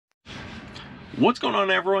What's going on,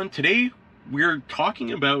 everyone? Today we're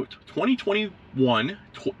talking about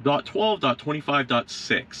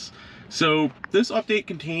 2021.12.25.6. So this update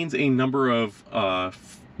contains a number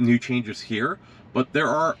of new changes here, but there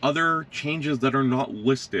are other changes that are not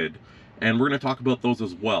listed, and we're going to talk about those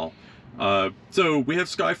as well. So we have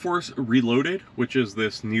Skyforce Reloaded, which is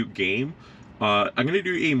this new game. I'm going to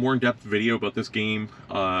do a more in-depth video about this game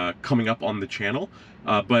coming up on the channel,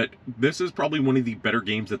 but this is probably one of the better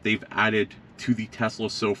games that they've added to the Tesla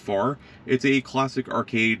so far. It's a classic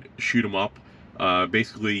arcade shoot 'em up.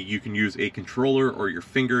 Basically, you can use a controller or your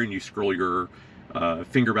finger, and you scroll your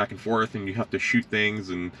finger back and forth, and you have to shoot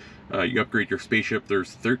things, and you upgrade your spaceship.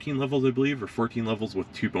 There's 13 levels, I believe, or 14 levels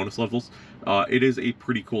with 2 bonus levels. It is a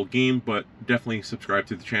pretty cool game, but definitely subscribe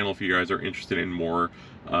to the channel if you guys are interested in more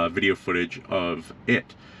video footage of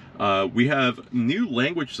it. We have new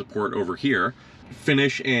language support over here.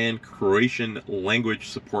 Finnish and Croatian language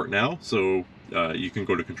support now, so you can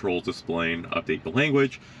go to controls, display, and update the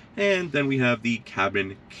language. And then we have the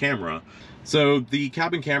cabin camera. So the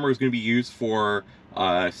cabin camera is going to be used for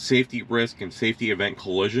safety risk and safety event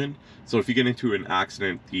collision. So if you get into an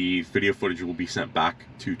accident, the video footage will be sent back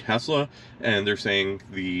to Tesla, and they're saying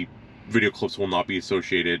the video clips will not be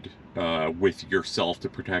associated with yourself to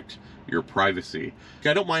protect your privacy.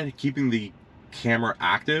 I don't mind keeping the camera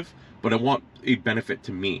active, but I want a benefit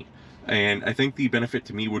to me. And I think the benefit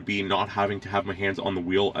to me would be not having to have my hands on the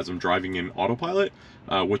wheel as I'm driving in autopilot,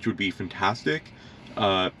 which would be fantastic.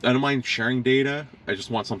 I don't mind sharing data. I just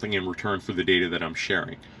want something in return for the data that I'm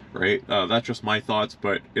sharing, right? That's just my thoughts,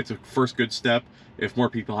 but it's a first good step. If more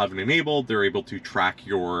people have it enabled, they're able to track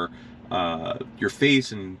your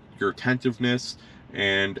face and your attentiveness,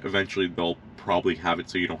 and eventually they'll probably have it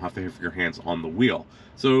so you don't have to have your hands on the wheel.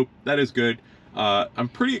 So that is good. I'm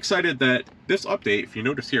pretty excited that this update, if you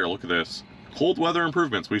notice here, look at this, cold weather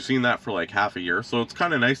improvements. We've seen that for like half a year, so it's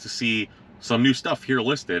kind of nice to see some new stuff here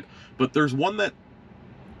listed. But there's one that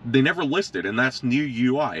they never listed, and that's new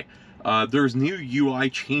UI. There's new UI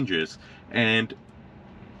changes, and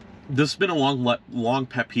this has been a long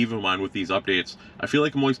pet peeve of mine with these updates. I feel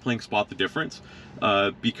like I'm always playing spot the difference,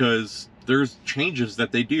 because there's changes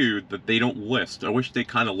that they do that they don't list. I wish they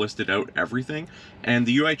kind of listed out everything, and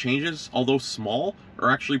the UI changes, although small,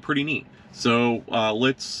 are actually pretty neat. So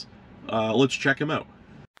let's check them out.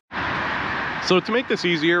 So to make this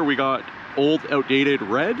easier, we got old outdated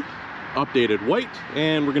red, updated white,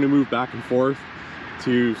 and we're going to move back and forth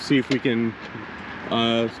to see if we can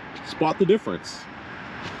spot the difference.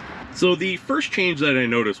 So the first change that I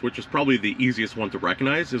noticed, which is probably the easiest one to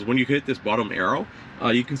recognize, is when you hit this bottom arrow,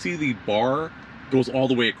 you can see the bar goes all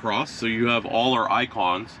the way across. So you have all our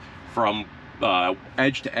icons from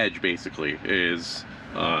edge to edge, basically.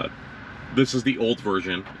 This is the old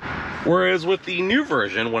version. Whereas with the new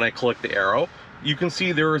version, when I click the arrow, you can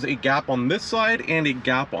see there is a gap on this side and a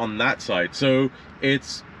gap on that side. So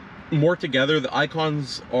it's more together. The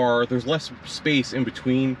icons are, there's less space in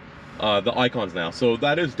between the icons now, so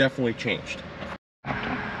that is definitely changed.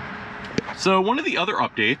 So one of the other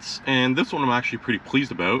updates, and this one I'm actually pretty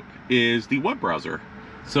pleased about, is the web browser.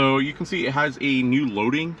 So you can see it has a new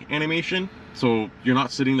loading animation, so you're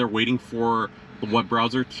not sitting there waiting for the web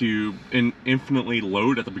browser to infinitely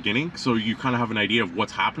load at the beginning, so you kind of have an idea of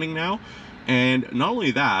what's happening now. And not only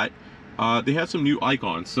that, they have some new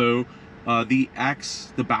icons. So the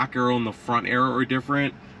X, the back arrow, and the front arrow are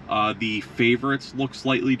different. The favorites look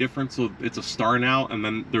slightly different, so it's a star now, and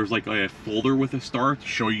then there's like a folder with a star to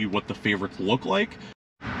show you what the favorites look like.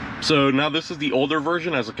 So now this is the older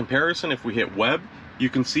version. As a comparison, if we hit web, you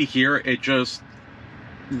can see here it just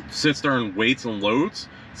sits there and waits and loads.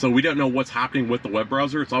 So we don't know what's happening with the web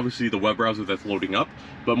browser. It's obviously the web browser that's loading up,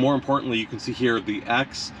 but more importantly, you can see here the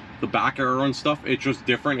X, the back arrow and stuff, it's just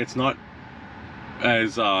different. It's not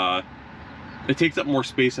as it takes up more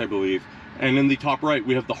space, I believe. And in the top right,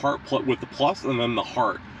 we have the heart with the plus and then the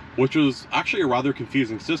heart, which was actually a rather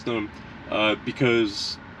confusing system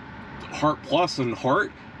because heart plus and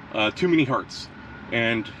heart, too many hearts.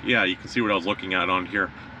 And yeah, you can see what I was looking at on here.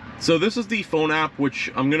 So this is the phone app, which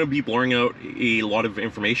I'm going to be blurring out a lot of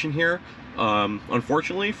information here,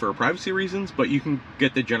 unfortunately, for privacy reasons, but you can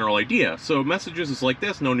get the general idea. So messages is like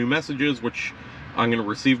this, no new messages, which I'm going to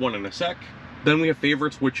receive one in a sec. Then we have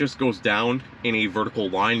favorites, which just goes down in a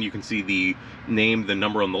vertical line. You can see the name, the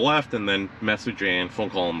number on the left, and then message and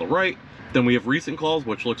phone call on the right. Then we have recent calls,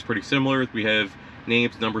 which looks pretty similar. We have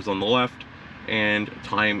names, numbers on the left, and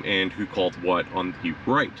time and who called what on the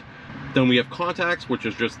right. Then we have contacts, which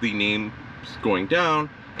is just the name going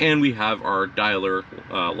down, and we have our dialer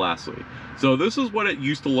lastly. So this is what it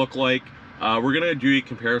used to look like. We're gonna do a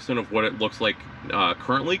comparison of what it looks like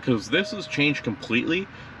currently, because this has changed completely.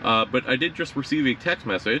 But I did just receive a text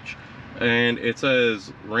message, and it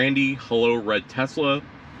says, "Randy, hello, red Tesla,"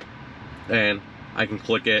 and I can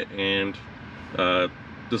click it, and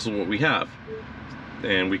this is what we have,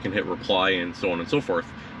 and we can hit reply and so on and so forth.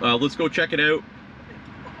 Let's go check it out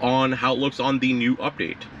on how it looks on the new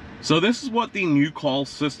update. So this is what the new call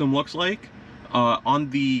system looks like. On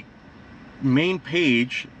the main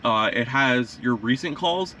page, it has your recent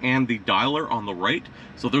calls and the dialer on the right.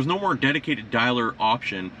 So there's no more dedicated dialer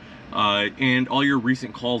option, and all your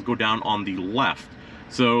recent calls go down on the left.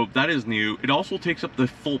 So that is new. It also takes up the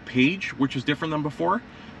full page, which is different than before.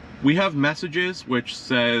 We have messages, which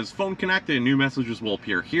says phone connected, new messages will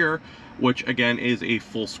appear here, which again is a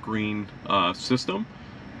full screen system.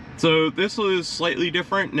 So this is slightly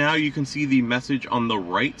different. Now you can see the message on the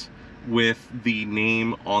right with the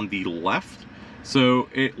name on the left. So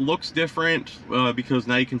it looks different because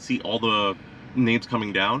now you can see all the names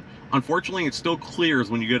coming down. Unfortunately, it still clears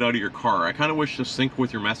when you get out of your car. I kind of wish to sync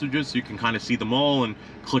with your messages so you can kind of see them all and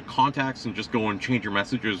click contacts and just go and change your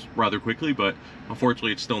messages rather quickly, but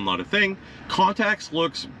unfortunately it's still not a thing. Contacts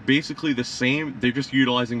looks basically the same. They're just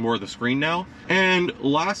utilizing more of the screen now. And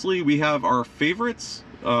lastly, we have our favorites,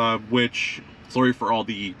 which, sorry for all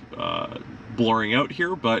the blurring out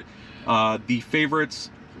here, but the favorites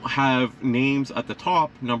have names at the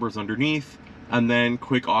top, numbers underneath, and then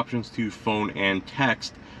quick options to phone and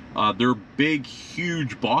text. They're big,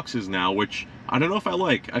 huge boxes now, which I don't know if I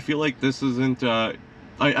like. I feel like this isn't,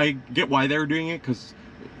 I get why they're doing it, because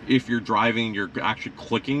if you're driving, you're actually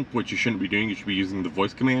clicking, which you shouldn't be doing. You should be using the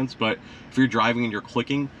voice commands, but if you're driving and you're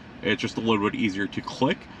clicking, it's just a little bit easier to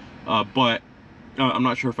click. But I'm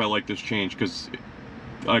not sure if I like this change, because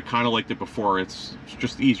I kind of liked it before. It's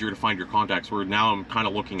just easier to find your contacts, where now I'm kind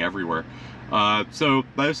of looking everywhere. So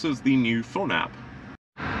this is the new phone app.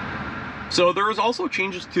 So there is also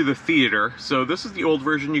changes to the theater. So this is the old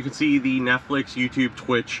version. You can see the Netflix, YouTube,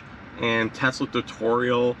 Twitch, and Tesla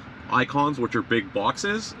tutorial icons, which are big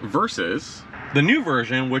boxes, versus the new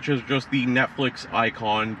version, which is just the Netflix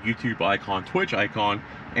icon, YouTube icon, Twitch icon,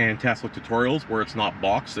 and Tesla tutorials, where it's not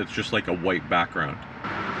boxed, it's just like a white background.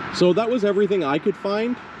 So that was everything I could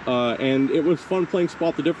find, and it was fun playing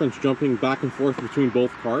Spot the Difference, jumping back and forth between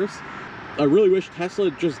both cars. I really wish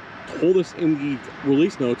Tesla just told us in the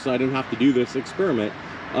release notes so I didn't have to do this experiment.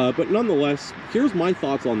 But nonetheless, here's my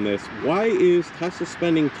thoughts on this. Why is Tesla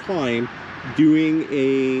spending time doing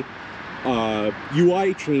a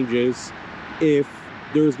UI changes if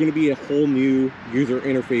there's going to be a whole new user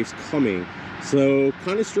interface coming? So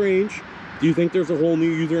kind of strange. Do you think there's a whole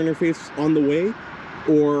new user interface on the way?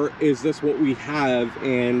 Or is this what we have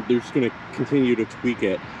and they're just going to continue to tweak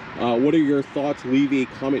it? What are your thoughts? Leave a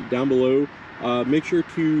comment down below. Make sure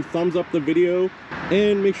to thumbs up the video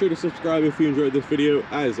and make sure to subscribe if you enjoyed this video.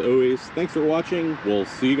 As always, thanks for watching. We'll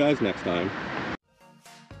see you guys next time.